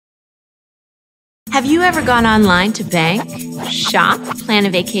Have you ever gone online to bank, shop, plan a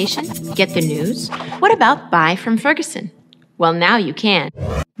vacation, get the news? What about buy from Ferguson? Well, now you can.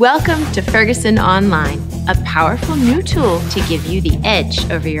 Welcome to Ferguson Online, a powerful new tool to give you the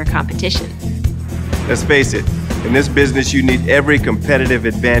edge over your competition. Let's face it, in this business you need every competitive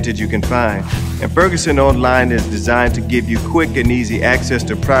advantage you can find. And Ferguson Online is designed to give you quick and easy access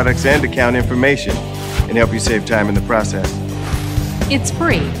to products and account information and help you save time in the process. It's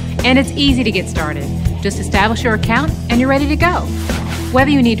free and it's easy to get started. Just establish your account and you're ready to go. Whether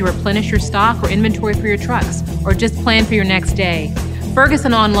you need to replenish your stock or inventory for your trucks or just plan for your next day,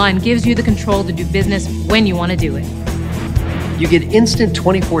 Ferguson Online gives you the control to do business when you want to do it. You get instant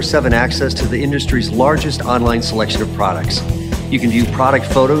 24/7 access to the industry's largest online selection of products. You can view product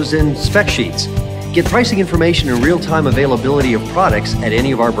photos and spec sheets. Get pricing information and real-time availability of products at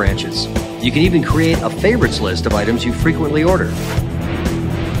any of our branches. You can even create a favorites list of items you frequently order.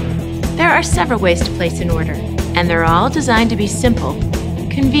 There are several ways to place an order, and they're all designed to be simple,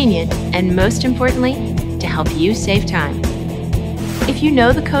 convenient, and most importantly, to help you save time. If you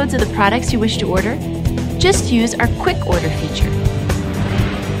know the codes of the products you wish to order, just use our Quick Order feature.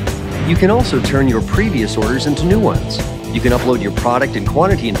 You can also turn your previous orders into new ones. You can upload your product and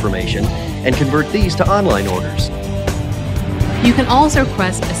quantity information and convert these to online orders. You can also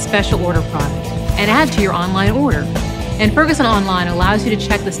request a special order product and add to your online order. And Ferguson Online allows you to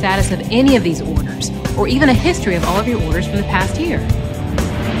check the status of any of these orders, or even a history of all of your orders from the past year.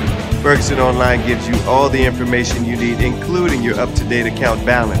 Ferguson Online gives you all the information you need, including your up-to-date account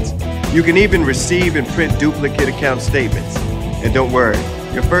balance. You can even receive and print duplicate account statements. And don't worry,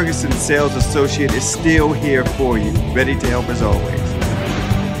 your Ferguson sales associate is still here for you, ready to help as always.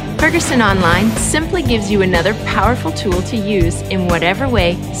 Ferguson Online simply gives you another powerful tool to use in whatever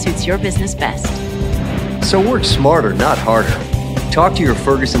way suits your business best. So work smarter, not harder. Talk to your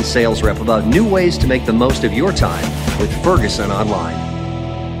Ferguson sales rep about new ways to make the most of your time with Ferguson Online.